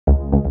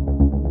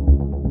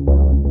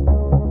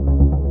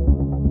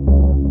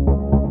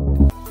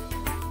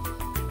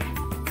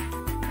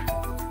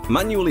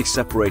Manually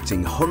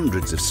separating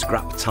hundreds of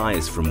scrap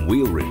tyres from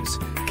wheel rims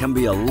can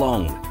be a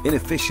long,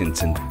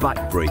 inefficient and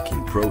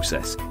back-breaking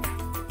process,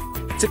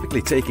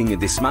 typically taking a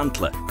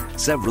dismantler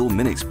several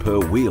minutes per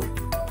wheel.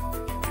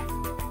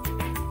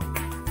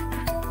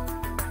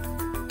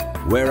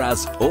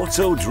 Whereas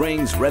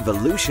Autodrain's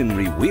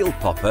revolutionary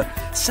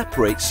WheelPopper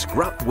separates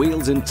scrap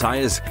wheels and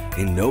tyres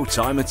in no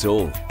time at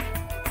all.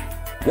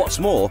 What's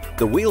more,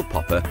 the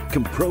WheelPopper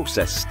can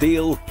process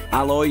steel,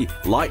 alloy,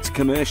 light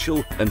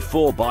commercial and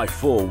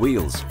 4x4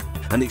 wheels,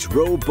 and its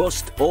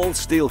robust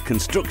all-steel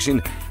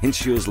construction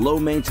ensures low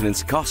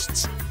maintenance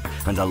costs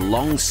and a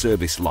long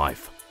service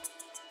life.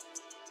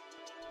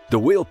 The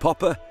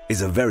WheelPopper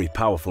is a very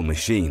powerful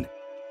machine,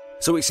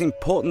 so it's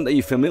important that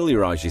you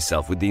familiarise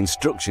yourself with the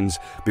instructions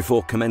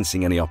before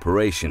commencing any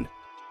operation.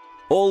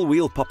 All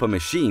WheelPopper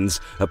machines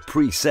are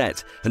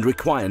preset and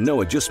require no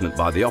adjustment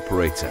by the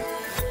operator.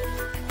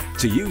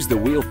 To use the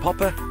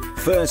WheelPopper,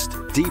 first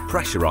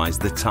depressurise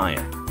the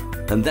tyre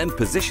and then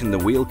position the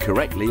wheel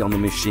correctly on the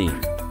machine.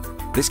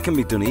 This can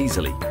be done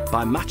easily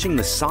by matching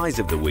the size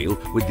of the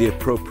wheel with the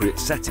appropriate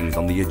settings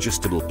on the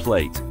adjustable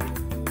plate.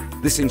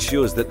 This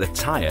ensures that the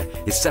tyre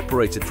is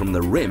separated from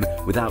the rim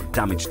without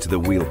damage to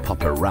the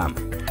WheelPopper ram.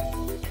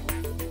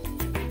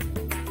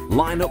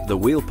 Line up the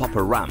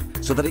WheelPopper ram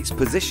so that it's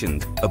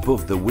positioned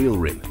above the wheel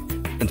rim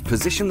and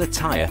position the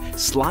tyre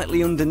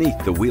slightly underneath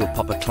the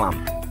WheelPopper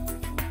clamp.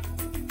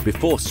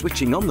 Before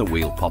switching on the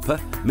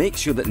WheelPopper, make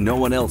sure that no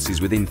one else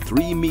is within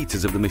 3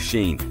 meters of the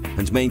machine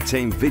and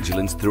maintain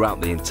vigilance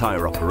throughout the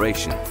entire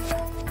operation.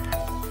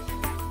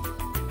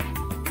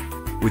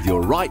 With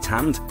your right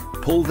hand,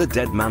 pull the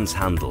dead man's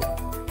handle.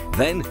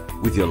 Then,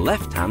 with your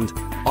left hand,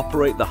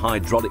 operate the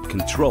hydraulic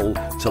control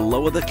to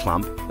lower the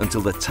clamp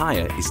until the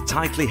tyre is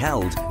tightly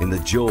held in the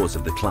jaws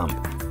of the clamp.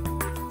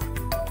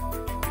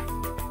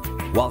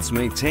 Whilst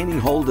maintaining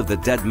hold of the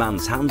dead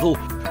man's handle,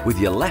 with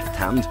your left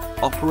hand,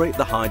 operate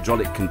the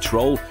hydraulic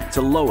control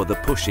to lower the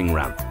pushing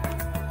ram.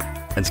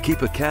 And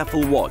keep a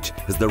careful watch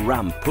as the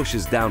ram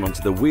pushes down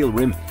onto the wheel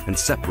rim and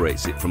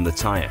separates it from the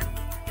tyre.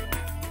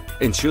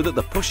 Ensure that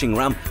the pushing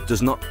ram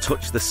does not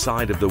touch the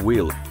side of the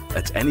wheel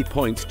at any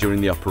point during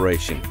the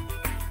operation.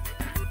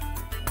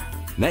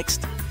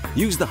 Next,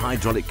 use the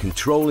hydraulic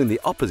control in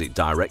the opposite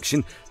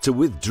direction to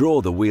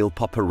withdraw the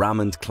WheelPopper ram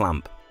and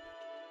clamp.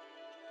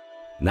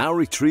 Now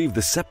retrieve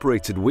the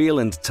separated wheel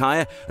and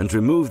tyre and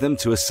remove them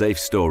to a safe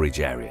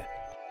storage area.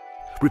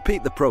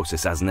 Repeat the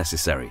process as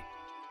necessary.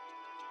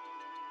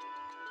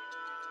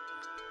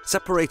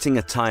 Separating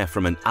a tyre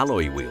from an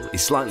alloy wheel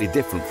is slightly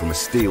different from a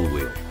steel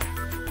wheel.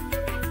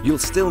 You'll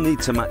still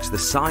need to match the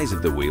size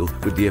of the wheel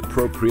with the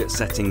appropriate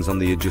settings on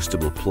the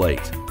adjustable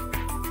plate.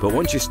 But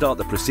once you start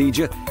the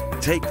procedure,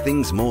 take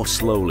things more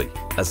slowly,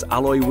 as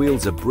alloy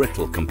wheels are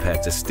brittle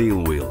compared to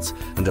steel wheels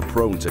and are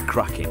prone to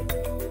cracking.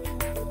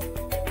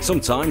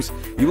 Sometimes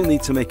you will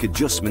need to make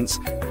adjustments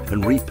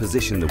and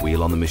reposition the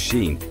wheel on the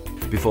machine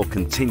before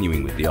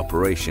continuing with the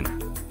operation.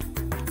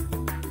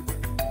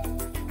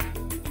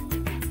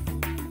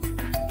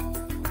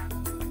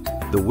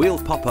 The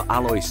WheelPopper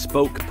alloy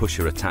spoke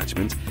pusher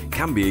attachment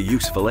can be a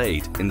useful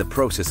aid in the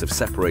process of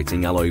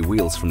separating alloy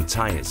wheels from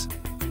tyres.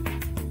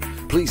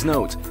 Please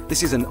note,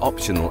 this is an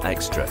optional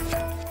extra.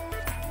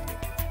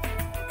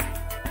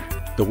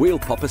 The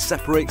WheelPopper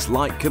separates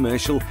light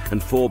commercial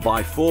and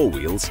 4x4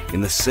 wheels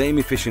in the same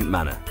efficient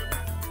manner.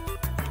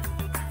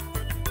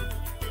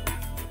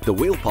 The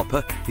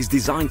WheelPopper is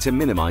designed to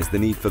minimise the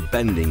need for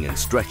bending and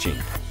stretching,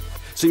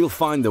 so you'll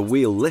find the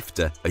wheel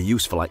lifter a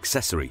useful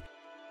accessory,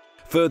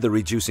 further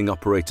reducing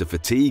operator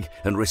fatigue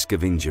and risk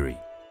of injury.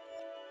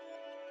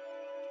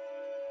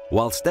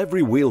 Whilst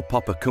every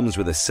WheelPopper comes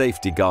with a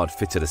safety guard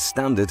fitted as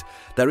standard,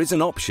 there is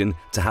an option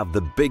to have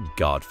the big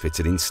guard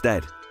fitted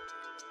instead.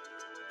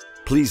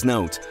 Please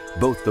note,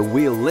 both the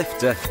wheel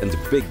lifter and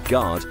big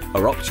guard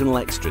are optional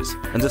extras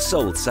and are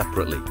sold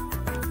separately.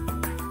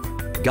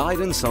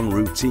 Guidance on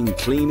routine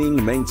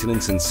cleaning,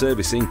 maintenance and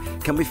servicing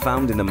can be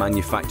found in the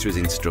manufacturer's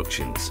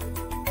instructions.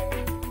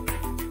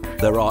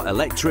 There are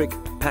electric,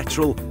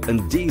 petrol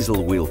and diesel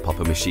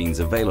WheelPopper machines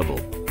available,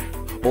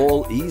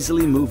 all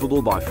easily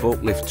movable by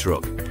forklift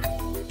truck.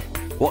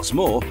 What's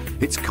more,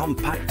 its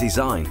compact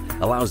design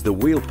allows the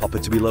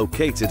WheelPopper to be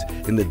located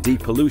in the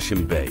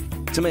depollution bay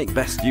to make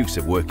best use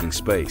of working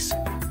space.